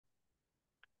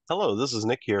Hello, this is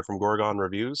Nick here from Gorgon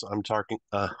Reviews. I'm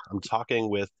talking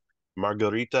with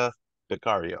Margherita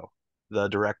Vicario, the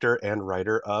director and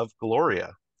writer of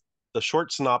Gloria. The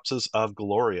short synopsis of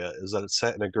Gloria is that it's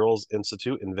set in a girls'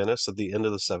 institute in Venice at the end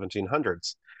of the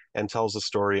 1700s and tells the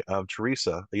story of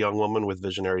Teresa, a young woman with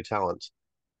visionary talent.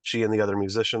 She and the other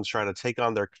musicians try to take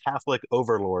on their Catholic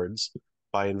overlords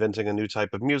by inventing a new type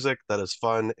of music that is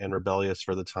fun and rebellious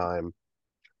for the time.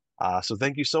 So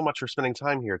thank you so much for spending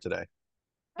time here today.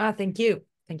 Thank you.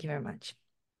 Thank you very much.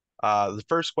 The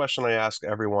first question I ask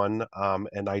everyone,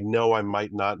 and I know I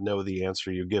might not know the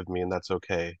answer you give me, and that's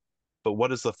okay, but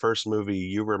what is the first movie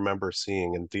you remember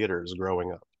seeing in theaters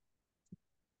growing up?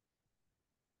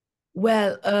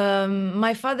 Well,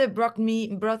 my father brought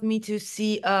me to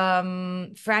see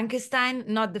Frankenstein,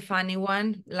 not the funny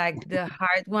one, like the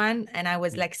hard one, and I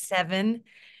was like 7,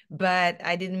 but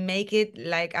I didn't make it.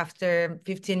 Like after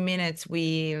 15 minutes,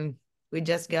 we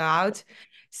just go out.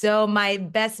 So my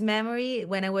best memory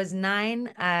when I was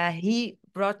 9, he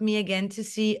brought me again to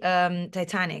see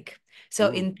Titanic. So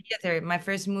Mm. in theater, my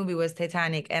first movie was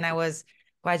Titanic, and I was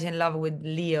quite in love with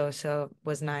Leo, so it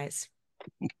was nice.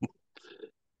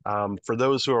 For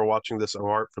those who are watching this and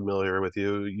aren't familiar with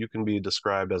you, you can be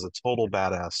described as a total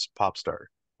badass pop star,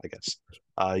 I guess.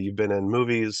 You've been in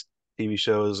movies, TV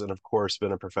shows, and of course,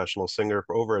 been a professional singer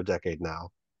for over a decade now.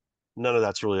 None of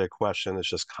that's really a question, it's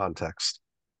just context.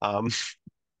 Um,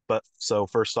 but so,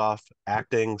 first off,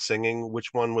 acting, singing,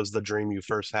 which one was the dream you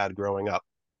first had growing up?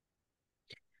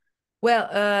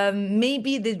 Well,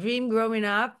 maybe the dream growing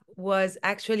up was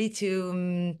actually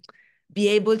to be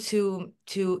able to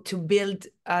build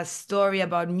a story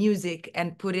about music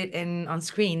and put it in on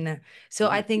screen. So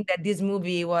I Mm. think that this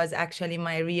movie was actually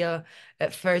my real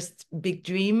first big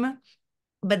dream.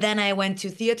 But then I went to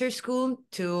theater school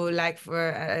to like for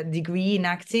a degree in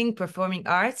acting, performing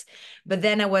arts. But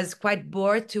then I was quite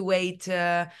bored to wait,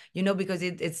 because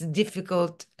it's a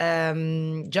difficult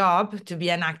job to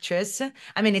be an actress.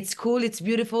 I mean, it's cool, it's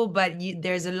beautiful, but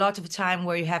there's a lot of time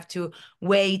where you have to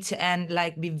wait and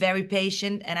like be very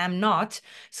patient. And I'm not.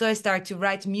 So I started to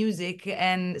write music.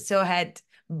 And so I had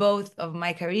both of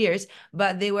my careers,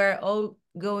 but they were all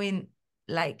going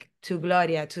like to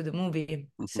Gloria, to the movie.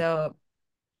 So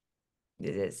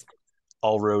it is.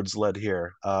 All roads led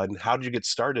here. And how did you get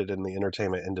started in the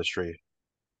entertainment industry?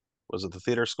 Was it the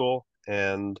theater school?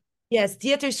 And Yes,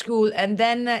 theater school, and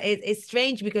then it's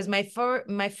strange because my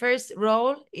first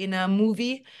role in a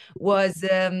movie was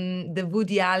the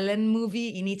Woody Allen movie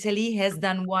in Italy. Has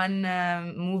done one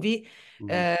movie.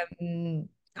 mhm,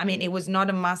 I mean, it was not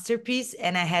a masterpiece,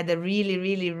 and I had a really,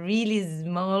 really, really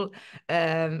small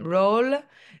role,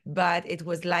 but it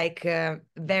was like a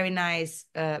very nice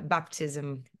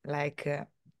baptism. Like it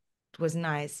was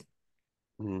nice.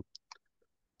 mhm.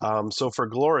 So for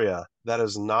Gloria, that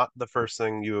is not the first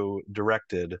thing you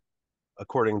directed,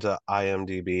 according to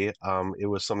IMDb. It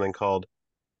was something called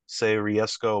Se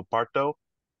Riesco Parto.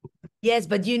 Yes,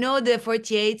 but you know the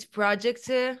 48 project.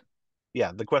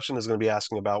 Yeah, the question is going to be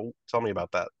asking about, tell me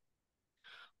about that.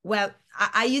 Well,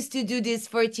 I used to do this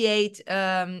 48,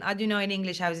 I don't know in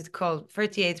English how is it called?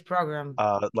 48 program.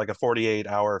 Like a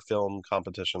 48-hour film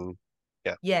competition.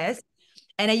 Yeah. Yes.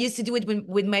 And I used to do it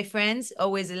with my friends,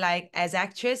 always like as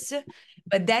actress.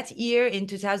 But that year in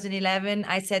 2011,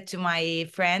 I said to my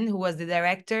friend who was the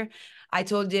director, I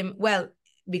told him, well,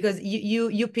 because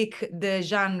you pick the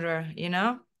genre, you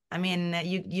know? I mean,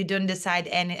 you don't decide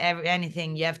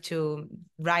anything. You have to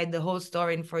write the whole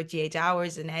story in 48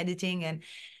 hours and editing and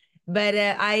but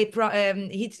I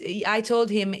told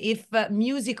him if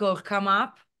musical come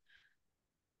up,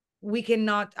 we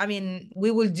cannot. I mean,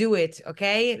 we will do it.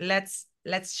 Okay, let's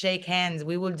shake hands.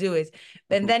 We will do it.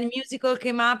 And Mhm. then musical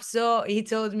came up, so he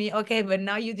told me, okay, but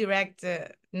now you direct.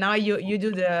 Now you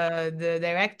do the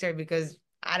director because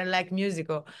I don't like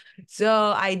musical.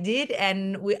 So I did,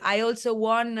 and I also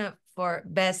won. For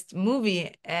best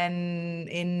movie and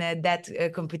in that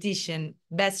competition,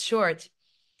 best short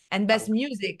and best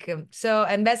music. So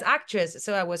and best actress.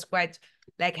 So I was quite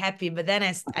like happy. But then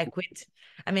I quit.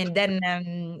 I mean, then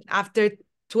after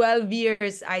 12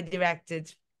 years, I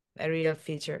directed a real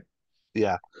feature.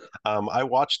 Yeah. I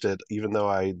watched it, even though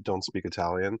I don't speak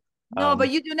Italian. No, Um, but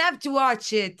you don't have to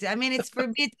watch it. I mean, it's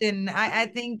forbidden. I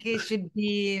think it should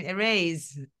be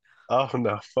erased. oh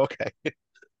no, okay.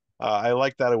 I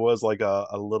like that it was like a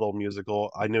little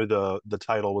musical. I knew the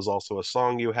title was also a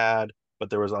song you had, but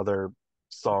there was other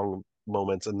song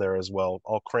moments in there as well,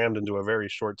 all crammed into a very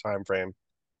short time frame.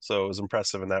 So it was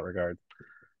impressive in that regard.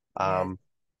 Yes. Um,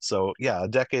 so yeah, a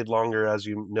decade longer, as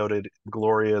you noted,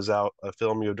 Gloria is out, a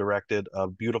film you directed, a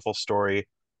beautiful story.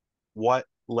 What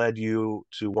led you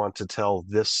to want to tell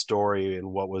this story,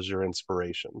 and what was your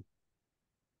inspiration?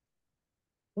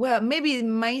 Well, maybe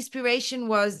my inspiration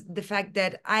was the fact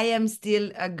that I am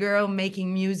still a girl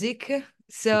making music.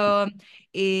 So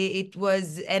it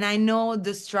was, and I know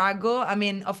the struggle. I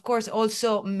mean, of course,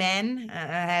 also men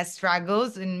has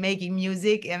struggles in making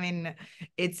music. I mean,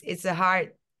 it's a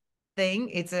hard thing.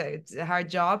 It's a hard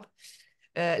job.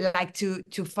 Like to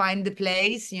find the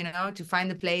place, to find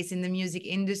the place in the music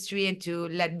industry and to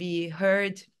let be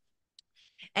heard.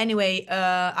 Anyway,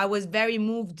 I was very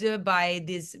moved by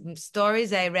these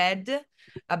stories I read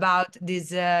about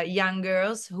these young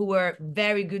girls who were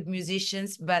very good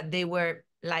musicians, but they were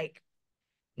like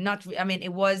not, I mean,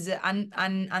 it was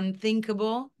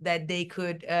unthinkable that they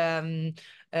could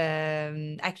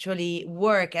actually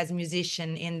work as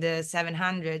musician in the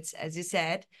 700s, as you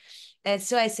said. And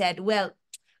so I said, well,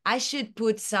 I should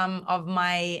put some of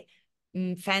my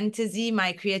fantasy,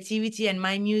 my creativity, and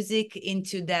my music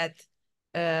into that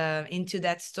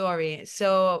story.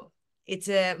 So it's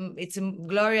a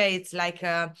Gloria. It's like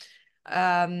a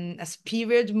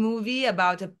period movie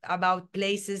about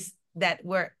places that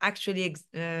were actually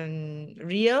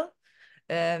real,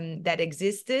 that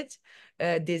existed.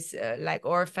 This like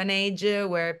orphanage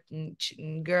where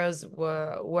girls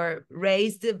were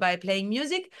raised by playing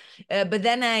music, but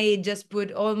then I just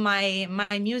put all my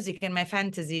music and my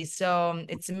fantasy. So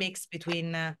it's a mix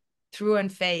between true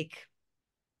and fake.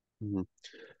 Mhm.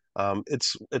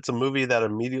 It's a movie that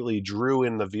immediately drew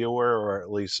in the viewer, or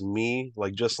at least me.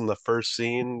 Like just in the first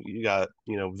scene, you got,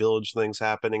 village things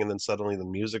happening, and then suddenly the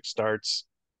music starts.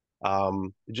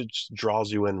 It just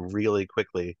draws you in really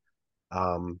quickly,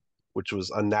 which was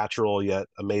unnatural yet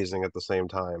amazing at the same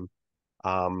time.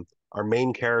 Our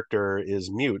main character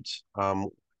is mute.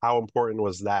 How important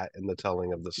was that in the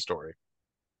telling of this story?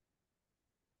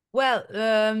 Well,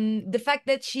 the fact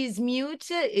that she's mute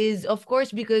is, of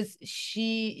course, because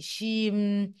she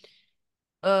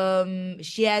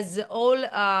has all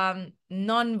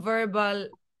non-verbal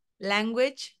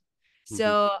language. Hmm.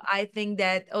 So I think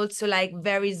that also like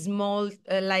very small,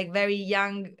 like very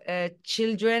young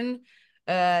children,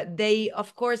 they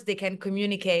of course they can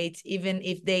communicate even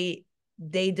if they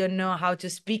don't know how to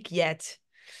speak yet.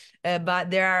 But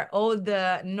there are all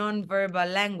the non-verbal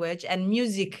language and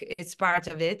music is part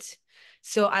of it.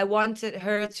 So I wanted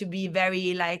her to be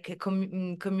very like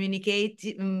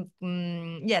communicative.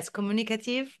 Yes,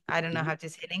 communicative. I don't know Hmm. how to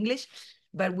say it in English,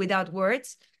 but without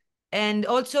words. And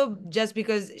also just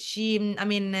because I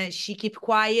mean, she keep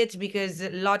quiet because a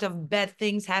lot of bad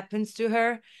things happens to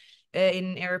her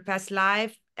in her past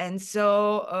life. And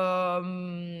so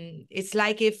it's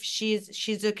like if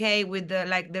she's okay with the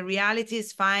like the reality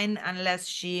is fine unless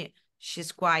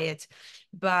she's quiet.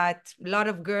 But a lot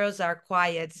of girls are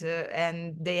quiet,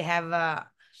 and they have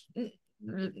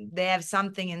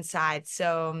something inside.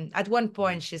 So at one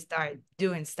point she started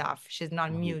doing stuff. She's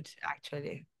not Hmm. mute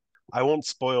actually. I won't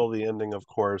spoil the ending, of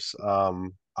course.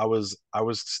 I was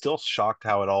still shocked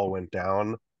how it all went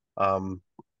down. Um,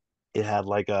 it had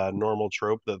like a normal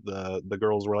trope that the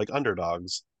girls were like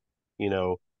underdogs, you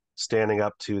know, standing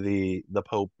up to the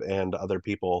Pope and other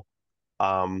people.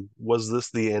 Was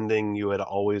this the ending you had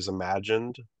always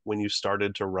imagined when you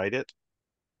started to write it?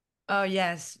 Oh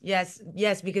yes, yes,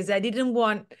 yes, because I didn't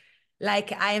want,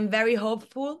 like, I am very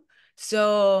hopeful.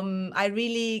 So I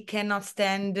really cannot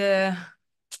stand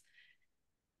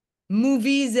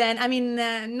movies. And I mean,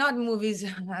 not movies.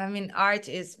 I mean, art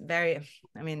is very,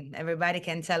 I mean, everybody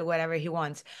can tell whatever he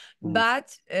wants. Mm,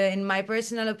 But in my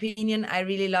personal opinion, I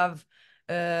really love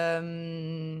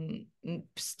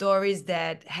stories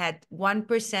that had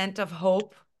 1% of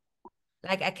hope.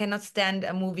 Like I cannot stand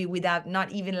a movie without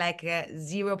not even like a mhm,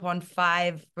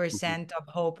 0.5% of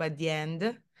hope at the end,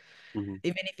 mhm,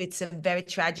 even if it's a very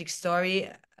tragic story.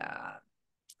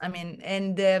 I mean,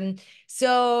 and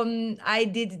so I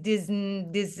did this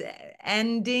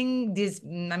ending,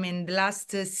 I mean, the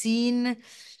last scene.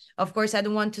 Of course, I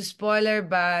don't want to spoiler,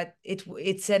 but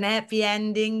it's an happy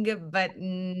ending, but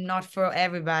not for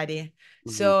everybody.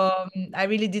 mhm, So I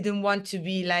really didn't want to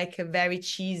be like a very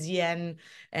cheesy and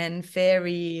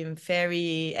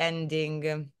fairy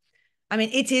ending. I mean,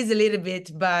 it is a little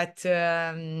bit, but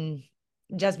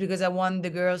just because I want the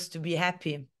girls to be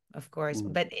happy, of course.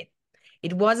 mhm. But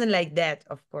it wasn't like that,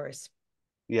 of course.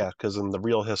 Yeah, because in the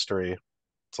real history,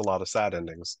 it's a lot of sad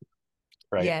endings,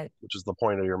 right? Yeah. Which is the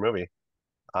point of your movie.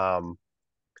 Um,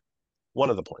 one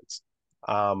of the points.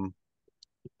 Um,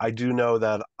 I do know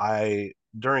that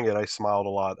during it, I smiled a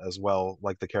lot as well,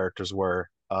 like the characters were.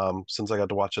 Since I got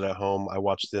to watch it at home, I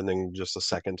watched the ending just a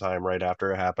second time right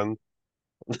after it happened.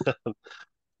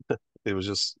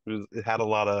 It had a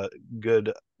lot of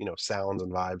good, sounds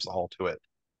and vibes all to it.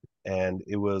 And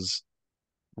it was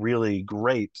really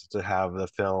great to have the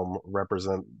film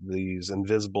represent these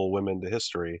invisible women to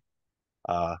history,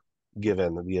 uh,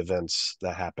 given the events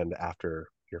that happened after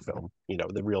your film,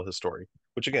 the real history,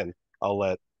 which again, I'll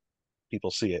let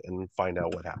people see it and find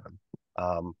out what happened.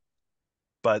 Um,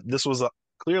 but this was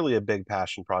clearly a big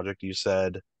passion project. You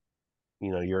said,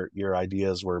 your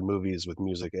ideas were movies with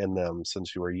music in them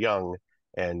since you were young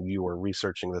and you were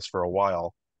researching this for a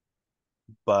while.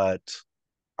 But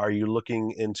are you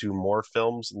looking into more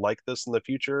films like this in the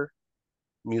future,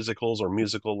 musicals or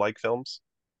musical like films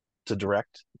to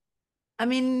direct? I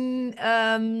mean,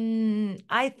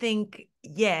 I think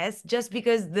yes, just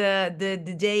because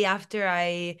the day after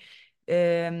I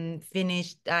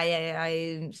finished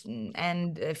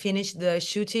finished the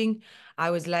shooting, I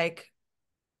was like,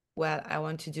 well, I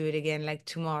want to do it again like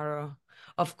tomorrow.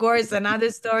 Of course,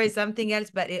 another story, something else,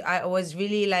 but I was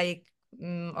really like,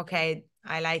 okay,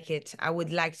 I like it. I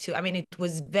would like to. I mean, it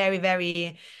was very,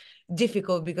 very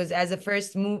difficult because as a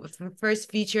first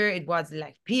feature it was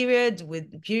like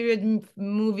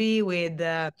movie with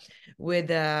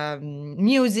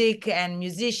music and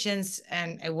musicians,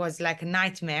 and it was like a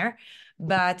nightmare,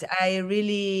 but I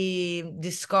really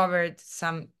discovered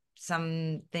some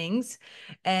things.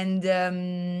 And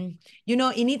in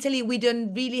Italy we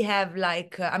don't really have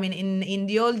like I mean in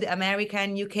the old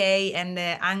American, UK, and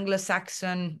the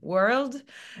Anglo-Saxon world,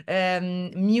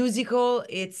 musical,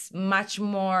 it's much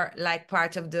more like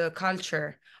part of the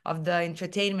culture, of the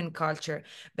entertainment culture.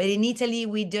 But in Italy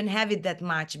we don't have it that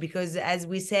much because, as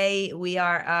we say, we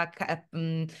are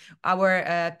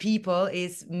our people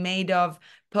is made of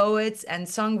poets and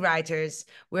songwriters.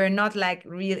 We're not like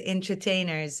real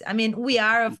entertainers. I mean, we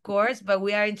are, of course, but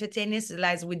we are entertainers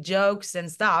like with jokes and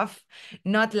stuff,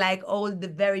 not like all the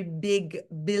very big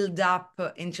build up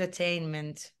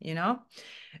entertainment,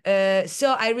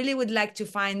 so I really would like to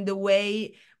find the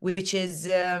way which is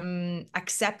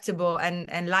acceptable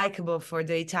and likable for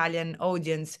the Italian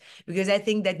audience, because I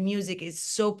think that music is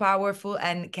so powerful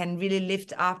and can really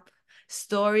lift up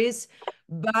stories,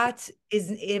 but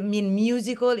is I mean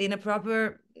musical in a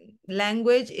proper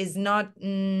language is not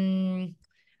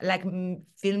like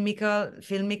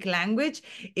filmic language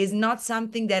is not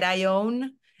something that I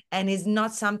own, and is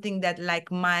not something that like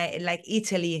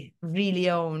Italy really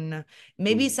own.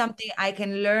 Maybe Mm. something I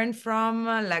can learn from,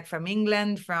 like from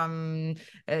England, from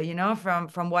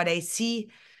from what I see.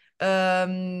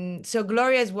 So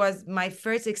Glorious was my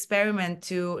first experiment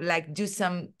to like do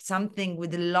something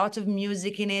with a lot of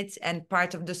music in it and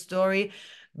part of the story,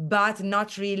 but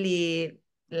not really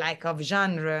like of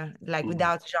genre, like Mhm.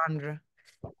 without genre.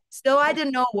 So I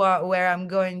don't know where I'm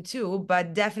going to,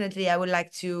 but definitely I would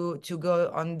like to go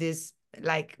on this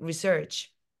like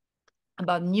research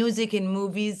about music in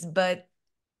movies, but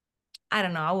I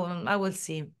don't know. I will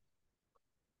see.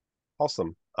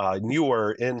 Awesome. You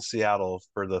were in Seattle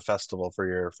for the festival for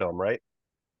your film, right?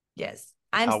 Yes.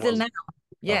 I'm How still was now.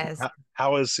 Yes.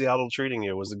 how is Seattle treating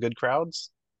you? Was it good crowds?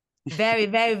 Very,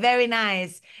 very, very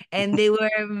nice. And they were,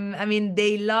 I mean,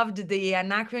 they loved the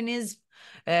anachronism.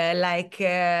 And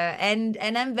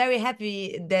I'm very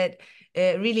happy that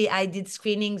really I did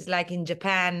screenings like in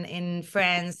Japan, in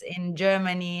France, in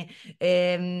Germany.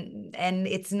 And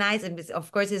it's nice. And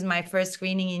of course, it's my first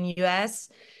screening in US.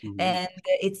 Mhm. And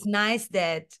it's nice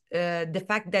that the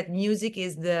fact that music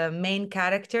is the main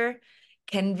character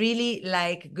can really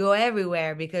like go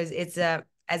everywhere, because it's a,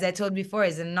 as I told before,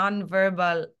 is a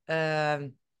non-verbal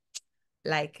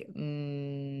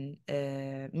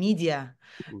media.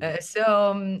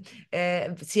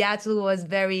 Mhm. Seattle was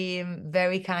very,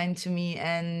 very kind to me,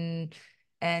 and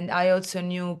I also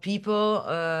knew people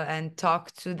and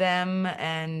talked to them,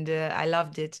 and I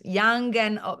loved it. Young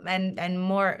and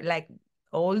more like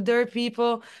older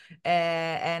people,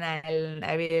 and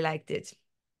I really liked it.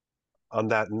 On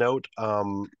that note,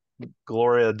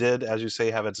 Gloria did, as you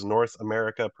say, have its North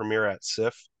America premiere at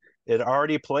SIFF. It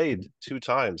already played two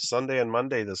times, Sunday and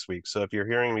Monday this week. So if you're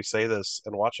hearing me say this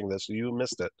and watching this, you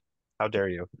missed it. How dare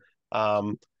you?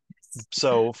 Um,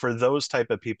 so for those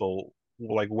type of people,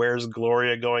 like where's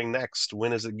Gloria going next?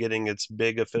 When is it getting its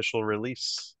big official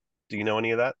release? Do you know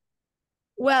any of that?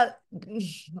 Well,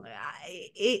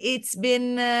 has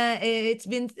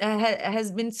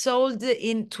been sold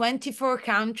in 24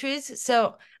 countries.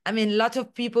 So, I mean, a lot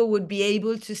of people would be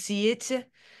able to see it.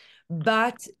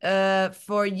 But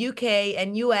for UK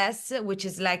and US, which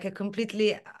is like a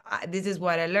completely, this is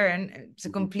what I learned, it's a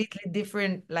Mhm. completely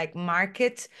different like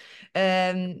market.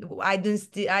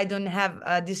 I don't have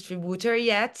a distributor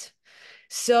yet.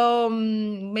 So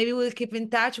maybe we'll keep in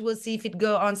touch. We'll see if it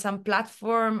go on some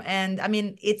platform. And I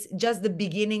mean, it's just the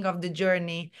beginning of the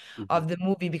journey Mhm. of the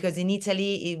movie, because in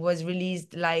Italy it was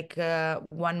released like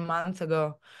 1 month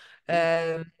ago.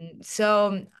 Mm. Um,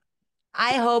 so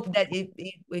I hope that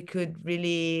we could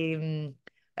really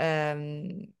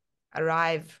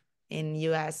arrive in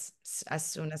US as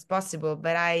soon as possible.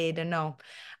 But I don't know.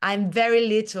 I'm very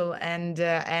little, and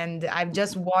I've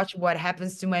just watched what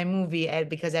happens to my movie,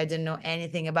 because I don't know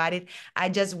anything about it. I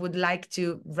just would like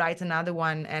to write another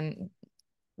one and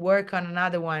work on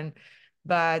another one.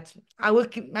 But I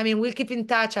mean, we'll keep in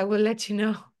touch. I will let you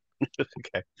know.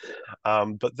 Okay.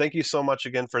 But thank you so much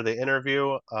again for the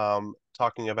interview,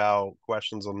 talking about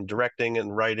questions on directing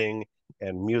and writing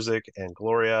and music and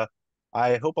Gloria.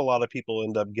 I hope a lot of people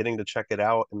end up getting to check it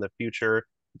out in the future.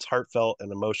 It's heartfelt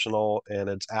and emotional, and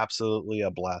it's absolutely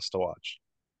a blast to watch.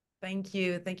 Thank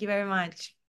you. Thank you very much.